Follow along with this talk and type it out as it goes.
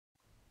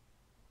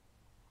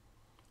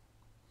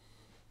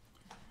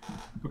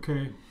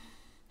Okay,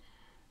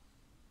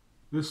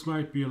 this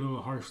might be a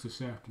little harsh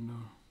this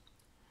afternoon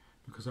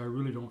because I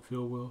really don't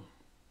feel well.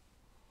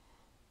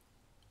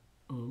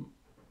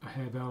 I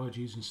have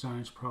allergies and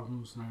sinus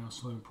problems, and I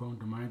also am prone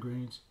to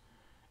migraines.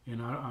 And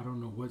I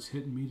don't know what's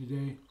hitting me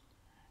today,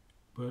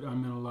 but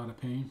I'm in a lot of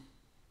pain,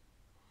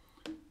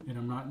 and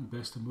I'm not in the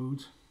best of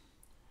moods.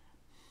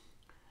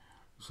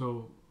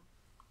 So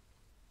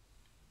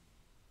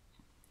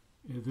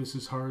if this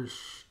is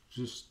harsh,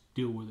 just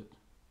deal with it.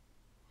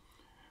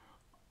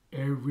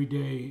 Every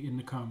day in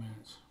the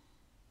comments,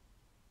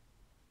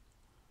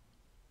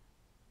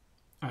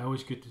 I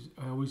always get this.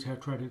 I always have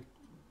try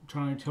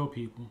and tell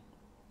people,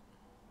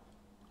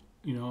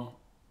 you know,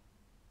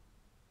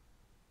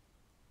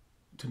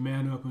 to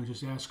man up and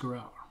just ask her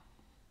out.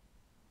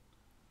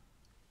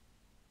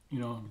 You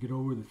know, get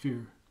over the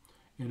fear.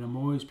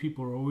 And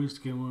people are always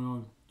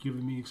giving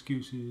me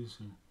excuses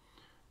and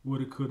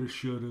woulda, coulda,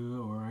 shoulda,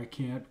 or I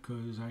can't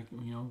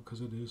because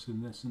of this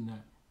and this and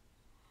that.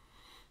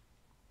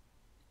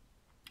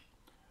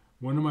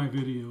 One of my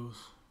videos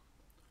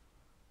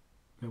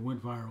that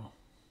went viral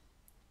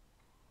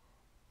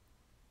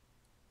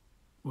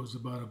was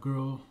about a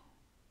girl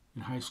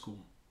in high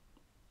school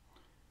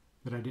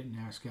that I didn't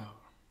ask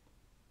out,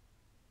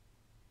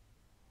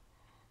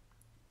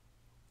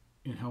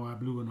 and how I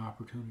blew an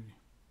opportunity.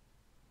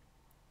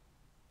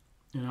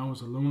 And I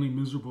was a lonely,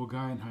 miserable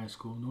guy in high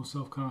school, no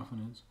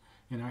self-confidence,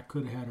 and I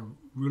could have had a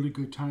really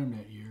good time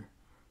that year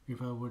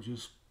if I would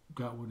just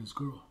got with this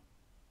girl.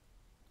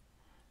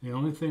 The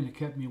only thing that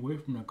kept me away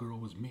from that girl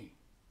was me.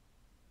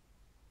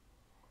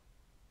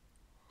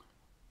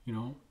 You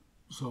know,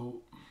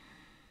 so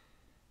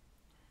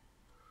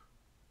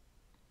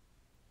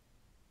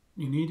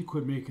you need to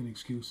quit making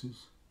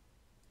excuses.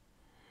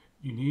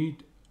 You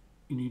need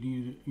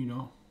to,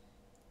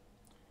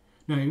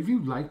 Now, if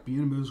you like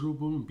being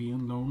miserable and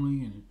being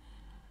lonely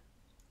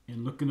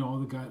and looking at all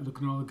the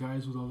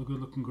guys with all the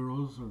good-looking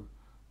girls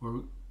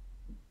or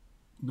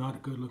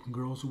not good-looking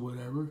girls or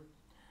whatever,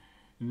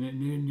 and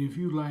then if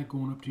you like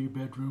going up to your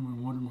bedroom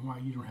and wondering why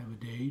you don't have a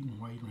date and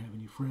why you don't have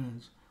any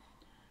friends,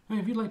 hey,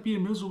 if you like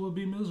being miserable,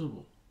 be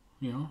miserable.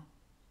 You know,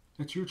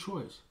 that's your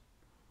choice.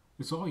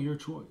 It's all your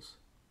choice.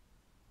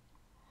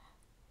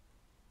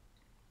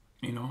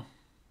 You know,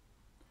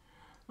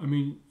 I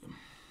mean,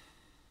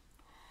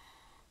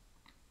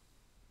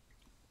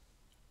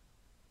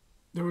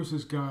 there was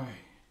this guy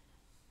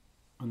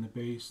on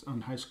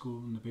high school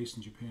on the base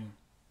in Japan.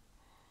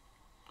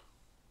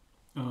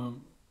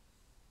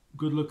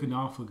 Good-looking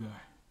alpha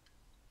guy.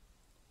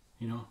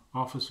 You know,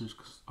 officer's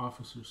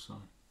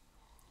son.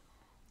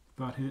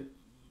 Thought it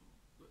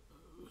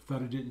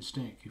didn't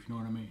stink, if you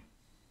know what I mean.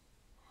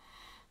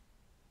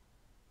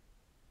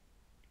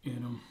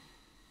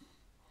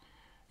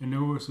 And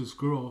there was this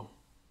girl.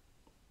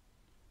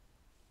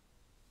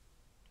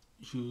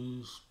 She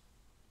was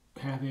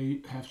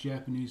half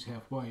Japanese,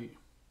 half white.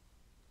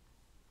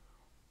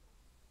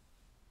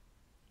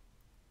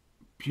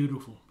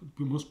 Beautiful,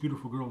 the most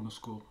beautiful girl in the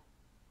school,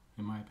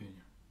 in my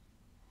opinion.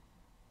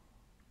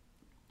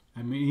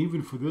 I mean,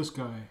 even for this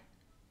guy,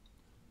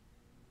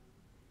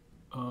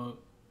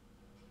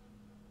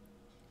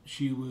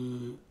 he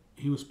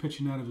was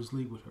pitching out of his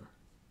league with her.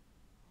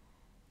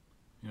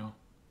 You know.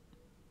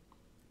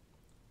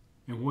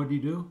 And what did he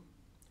do?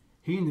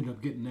 He ended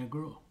up getting that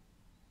girl.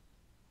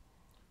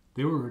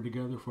 They were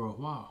together for a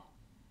while.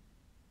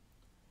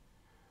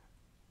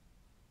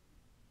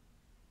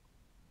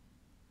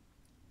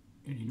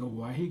 And you know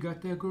why he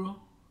got that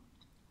girl?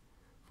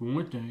 For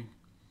one thing,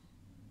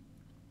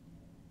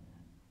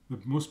 the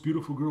most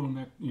beautiful girl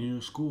in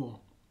your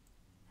school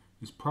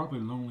is probably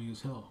lonely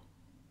as hell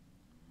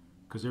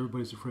because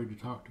everybody's afraid to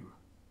talk to her.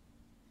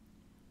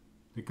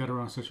 They got her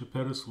on such a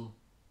pedestal.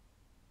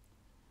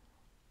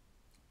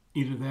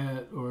 Either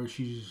that or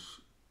she's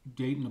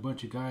dating a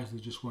bunch of guys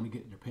that just want to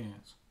get in their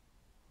pants.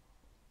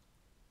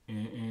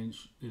 And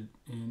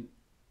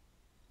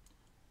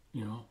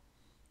you know,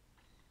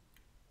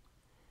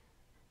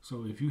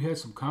 so if you had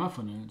some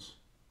confidence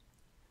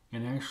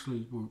and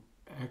actually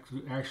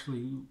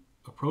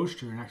approached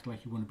her and acted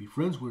like you want to be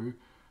friends with her,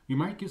 you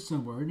might get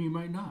somewhere and you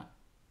might not.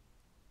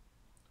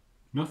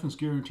 Nothing's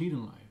guaranteed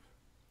in life.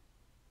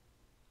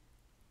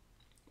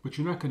 But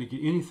you're not going to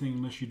get anything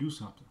unless you do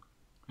something.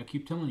 I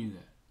keep telling you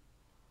that.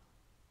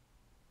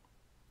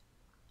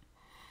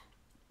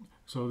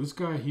 So this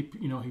guy, he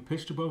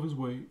pitched above his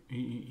weight.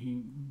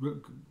 He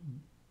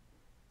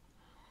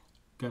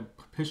got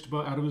pitched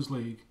out of his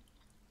league,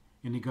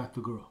 and he got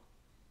the girl.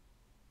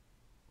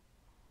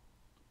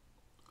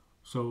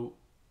 So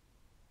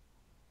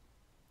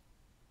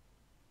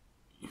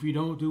if you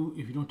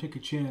don't take a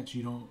chance,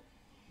 you don't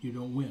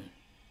win.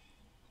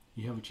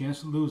 You have a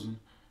chance of losing,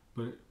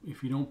 but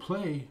if you don't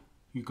play,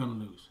 you're gonna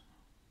lose.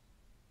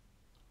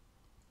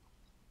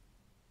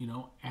 You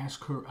know,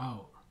 ask her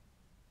out.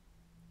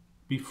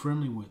 Be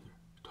friendly with her.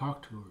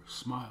 Talk to her.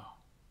 Smile.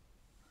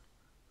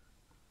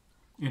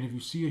 And if you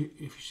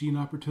see an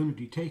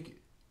opportunity, take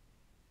it.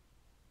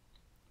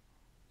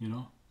 You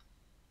know.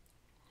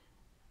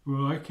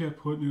 Well, I kept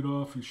putting it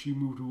off and she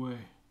moved away.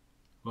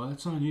 Well,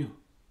 that's on you.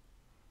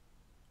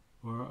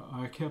 Or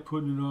I kept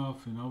putting it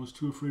off and I was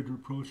too afraid to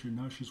approach her.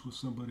 Now she's with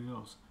somebody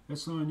else.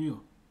 That's on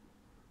you.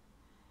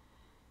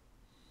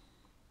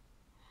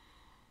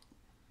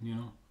 You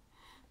know,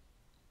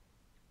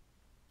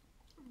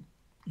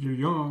 you're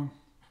young.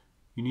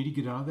 You need to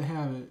get out of the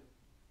habit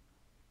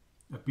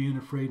of being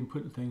afraid and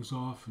putting things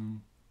off.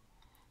 And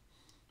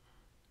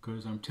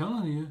because I'm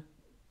telling you,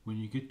 when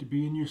you get to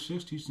be in your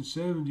 60s and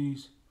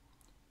 70s,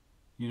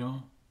 you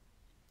know,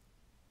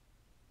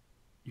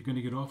 you're going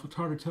to get awful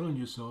tired of telling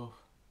yourself,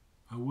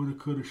 I woulda,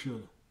 coulda,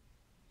 shoulda.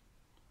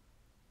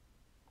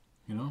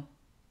 You know?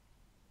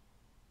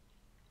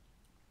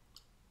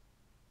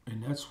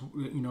 And that's,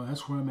 you know,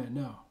 that's where I'm at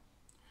now.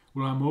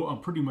 Well, I'm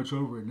pretty much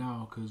over it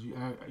now because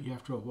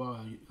after a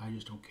while, I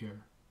just don't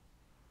care.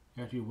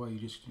 After a while, you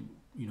just,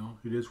 you know,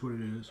 it is what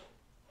it is.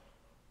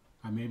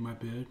 I made my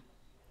bed.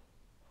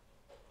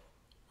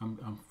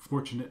 I'm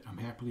fortunate. I'm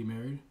happily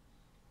married.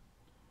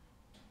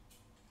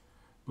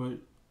 But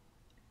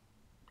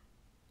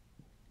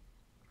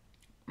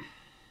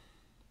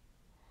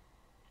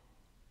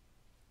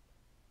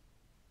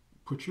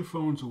put your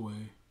phones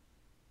away.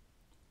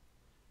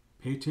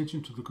 Pay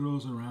attention to the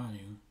girls around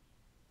you.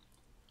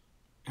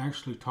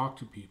 Actually talk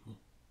to people.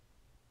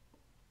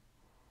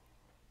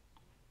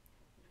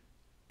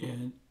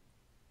 And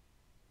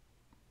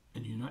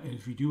and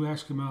if you do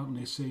ask them out and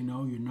they say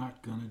no, you're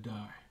not gonna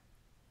die.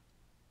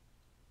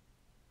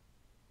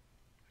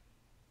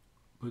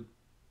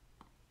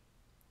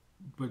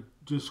 But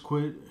just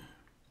quit.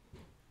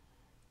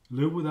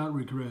 Live without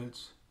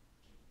regrets.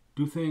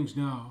 Do things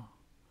now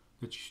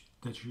that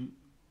you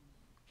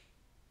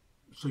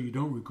so you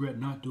don't regret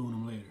not doing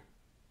them later.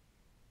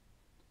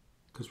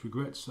 Because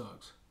regret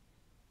sucks.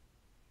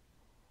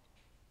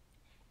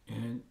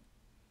 And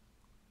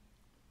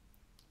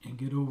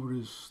get over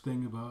this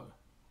thing about,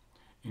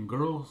 and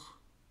girls,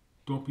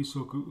 don't be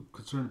so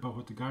concerned about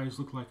what the guys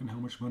look like and how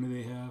much money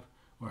they have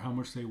or how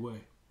much they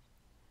weigh.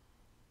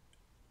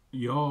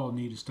 Y'all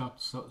need to stop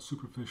the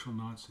superficial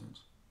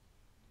nonsense.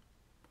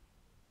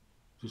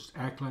 Just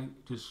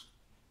just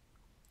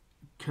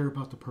care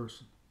about the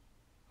person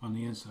on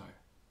the inside.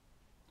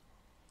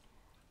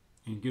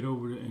 And get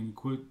over it and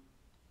quit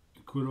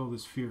all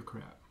this fear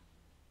crap.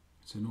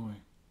 It's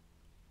annoying.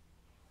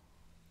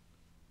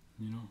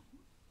 You know?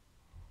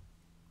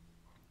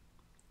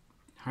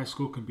 High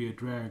school can be a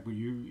drag, but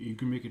you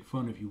can make it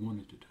fun if you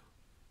wanted to do.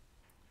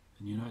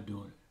 And you're not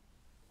doing it.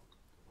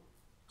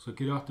 So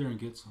get out there and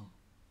get some.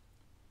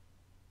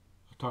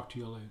 I'll talk to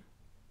you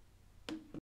later.